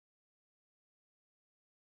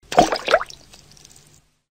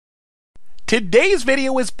Today's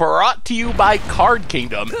video is brought to you by Card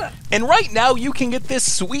Kingdom, and right now you can get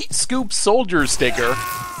this sweet Scoop Soldier sticker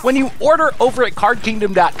when you order over at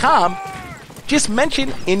cardkingdom.com. Just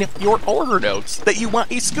mention in your order notes that you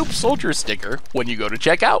want a Scoop Soldier sticker when you go to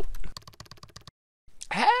checkout.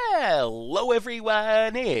 Hello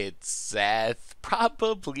everyone, it's Seth,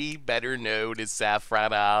 probably better known as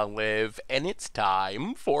Saffron Olive, and it's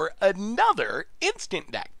time for another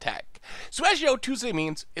Instant Deck Tech. So as you know, Tuesday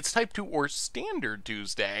means it's Type 2 or Standard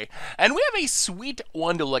Tuesday, and we have a sweet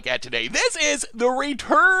one to look at today. This is the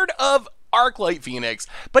return of Arclight Phoenix,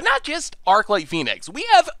 but not just Arclight Phoenix. We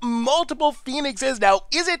have multiple Phoenixes now.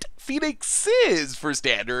 Izzet Phoenixes for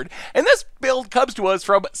Standard, and this build comes to us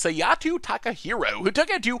from Sayato Takahiro, who took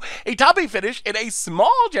it to a top 8 finish in a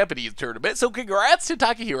small Japanese tournament, so congrats to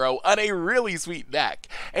Takahiro on a really sweet deck.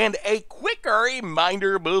 And a quick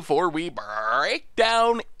reminder before we break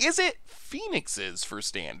down Izzet Phoenixes for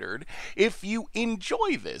Standard. If you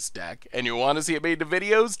enjoy this deck and you want to see it made into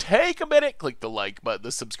videos, take a minute, click the like button,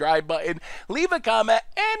 the subscribe button, leave a comment,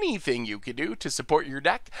 anything you can do to support your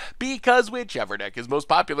deck, because whichever deck is most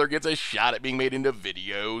popular gets a shot at being made into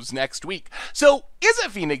videos next week. So,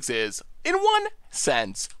 Izzet Phoenixes, in one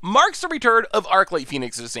sense, marks the return of Arclight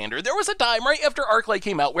Phoenix to Standard. There was a time right after Arclight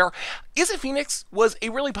came out where Izzet Phoenix was a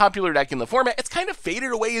really popular deck in the format. It's kind of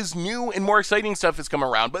faded away as new and more exciting stuff has come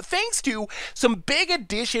around, but thanks to some big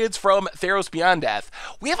additions from Theros Beyond Death,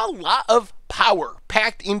 we have a lot of power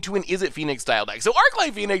packed into an Izzet Phoenix style deck. So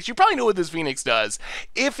Arclight Phoenix, you probably know what this Phoenix does.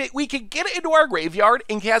 We could get it into our graveyard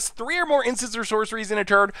and cast 3 or more instants or sorceries in a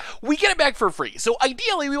turn, we get it back for free. So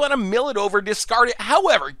ideally, we want to mill it over, discard it.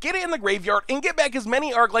 However, get it in the graveyard and get back as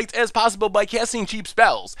many Arclights as possible by casting cheap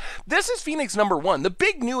spells. This is Phoenix number 1, the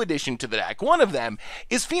big new addition to the deck. One of them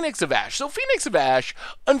is Phoenix of Ash. So Phoenix of Ash,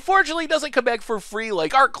 unfortunately, doesn't come back for free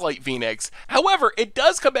like Arclight Phoenix. However, it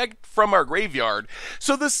does come back from our graveyard.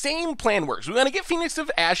 So the same plan works. We want to get Phoenix of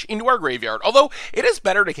Ash into our graveyard, although it is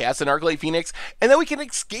better to cast an Arclight Phoenix, and then we can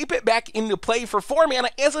escape it back into play for 4 mana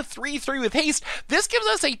as a 3/3 with haste. This gives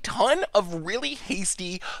us a ton of really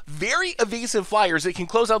hasty, very evasive flyers that can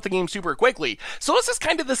close out the game super quickly. So this is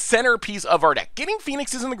kind of the centerpiece of our deck. Getting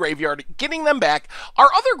Phoenixes in the graveyard, getting them back. Our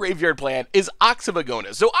other graveyard plan is Ox of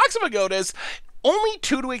Agonas. So Ox of Agonas, only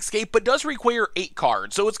 2 to escape, but does require 8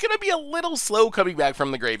 cards, so it's going to be a little slow coming back from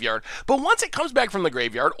the graveyard. But once it comes back from the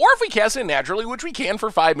graveyard, or if we cast it naturally, which we can for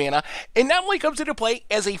 5 mana, it not only comes into play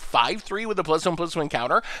as a 5/3 with a +1/+1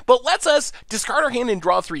 counter, but lets us discard our hand and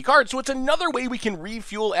draw 3 cards, so it's another way we can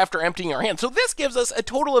refuel after emptying our hand. So this gives us a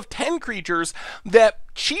total of 10 creatures that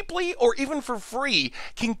cheaply or even for free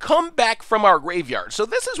can come back from our graveyard. So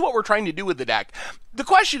this is what we're trying to do with the deck. The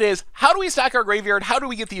question is, how do we stack our graveyard? How do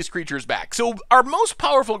we get these creatures back? So our most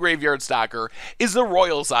powerful graveyard stacker is the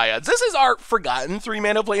Royal Scions. This is our forgotten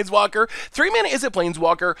 3-mana Planeswalker. 3-mana is a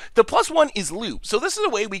Planeswalker. The +1 is loop. So this is a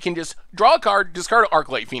way we can just draw a card, discard an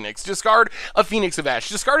Arclight Phoenix, discard a Phoenix of Ash,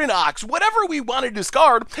 discard an Ox, whatever we want to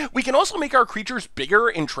discard. We can also make our creatures bigger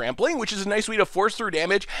in trampling, which is a nice way to force through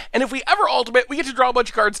damage. And if we ever ultimate, we get to draw a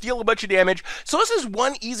bunch of cards, deal a bunch of damage. So this is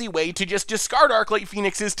one easy way to just discard Arclight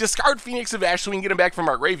Phoenixes, discard Phoenix of Ash so we can get them back from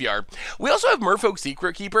our graveyard. We also have Merfolk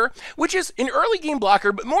Secret Keeper, which is an early game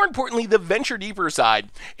blocker, but more importantly, the Venture Deeper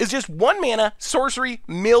side is just 1 mana, sorcery,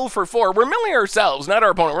 mill for 4. We're milling ourselves, not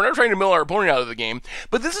our opponent. We're not trying to mill our opponent out of the game,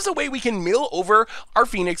 but this is a way we can mill over our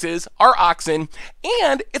Phoenixes, our Oxen,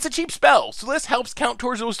 and it's a cheap spell. So this helps count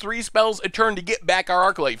towards those 3 spells a turn to get back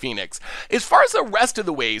our Arclight Phoenix. As far as the rest of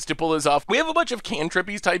the ways to pull this off, we have a bunch of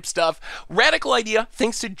cantrippy type stuff. Radical Idea,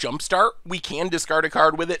 thanks to Jumpstart, we can discard a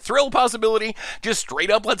card with it. Thrill Possibility, just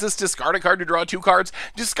straight up lets us discard a card to draw 2 cards.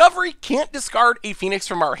 Discovery can't discard a Phoenix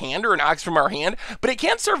from our hand or an Ox from our hand, but it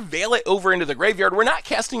can surveil it over into the graveyard. We're not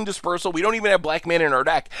casting Dispersal. We don't even have black mana in our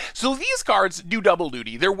deck. So these cards do double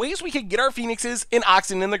duty. They're ways we could get our Phoenixes and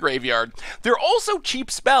Oxen in the graveyard. They're also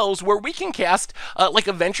cheap spells where we can cast like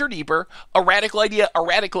a Venture Deeper, a Radical Idea, a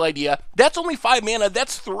Radical Idea. That's only 5 mana.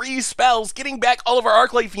 That's 3 spells, getting back all of our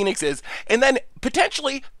Arclight Phoenixes, and then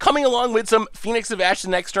potentially coming along with some Phoenix of Ash the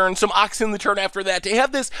next turn, some Oxen the turn after that, to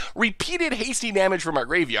have this repeated hasty damage from our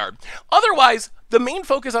graveyard. Otherwise, the main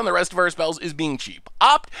focus on the rest of our spells is being cheap.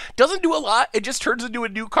 Opt doesn't do a lot. It just turns into a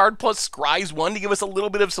new card plus Scry's 1 to give us a little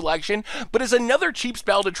bit of selection, but is another cheap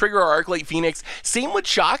spell to trigger our Arclight Phoenix. Same with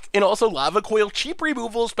Shock and also Lava Coil, cheap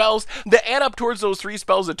removal spells that add up towards those 3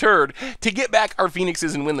 spells a turn to get back our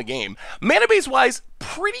Phoenixes and win the game. Mana base wise,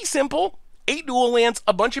 pretty simple. 8 dual lands,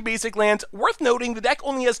 a bunch of basic lands. Worth noting, the deck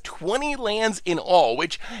only has 20 lands in all,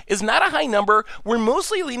 which is not a high number. We're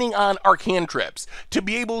mostly leaning on our cantrips to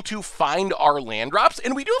be able to find our land drops,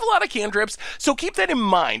 and we do have a lot of cantrips, so keep that in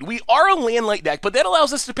mind. We are a land-light deck, but that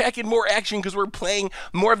allows us to pack in more action because we're playing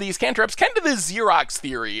more of these cantrips, kind of the Xerox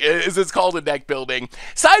theory, as it's called in deck building.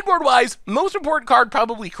 Sideboard-wise, most important card,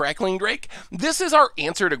 probably Crackling Drake. This is our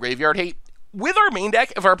answer to Graveyard Hate. With our main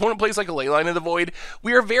deck, if our opponent plays like a Leyline of the Void,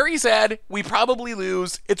 we are very sad. We probably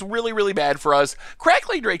lose. It's really, really bad for us.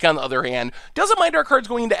 Crackling Drake, on the other hand, doesn't mind our cards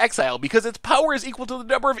going into exile because its power is equal to the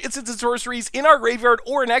number of instants and sorceries in our graveyard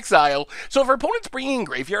or in exile. So if our opponent's bringing in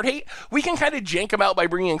Graveyard Hate, we can kind of jank them out by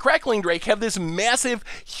bringing in Crackling Drake, have this massive,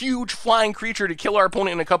 huge flying creature to kill our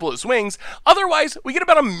opponent in a couple of swings. Otherwise, we get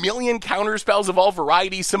about a million counter spells of all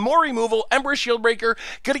varieties, some more removal, Ember Shieldbreaker,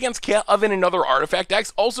 good against Cat Oven and other artifact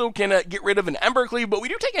decks. Also can get rid of an Embercleave, but we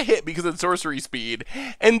do take a hit because of sorcery speed.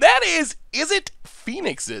 And that is Izzet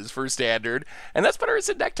Phoenixes for standard. And that's been our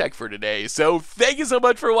Izzet deck tech for today. So thank you so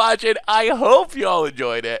much for watching. I hope you all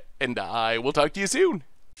enjoyed it, and I will talk to you soon.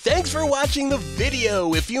 Thanks for watching the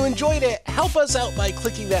video. If you enjoyed it, help us out by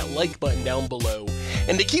clicking that like button down below.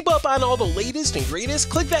 And to keep up on all the latest and greatest,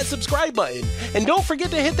 click that subscribe button. And don't forget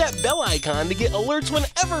to hit that bell icon to get alerts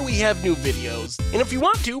whenever we have new videos. And if you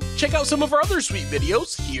want to, check out some of our other sweet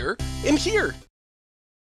videos here and here.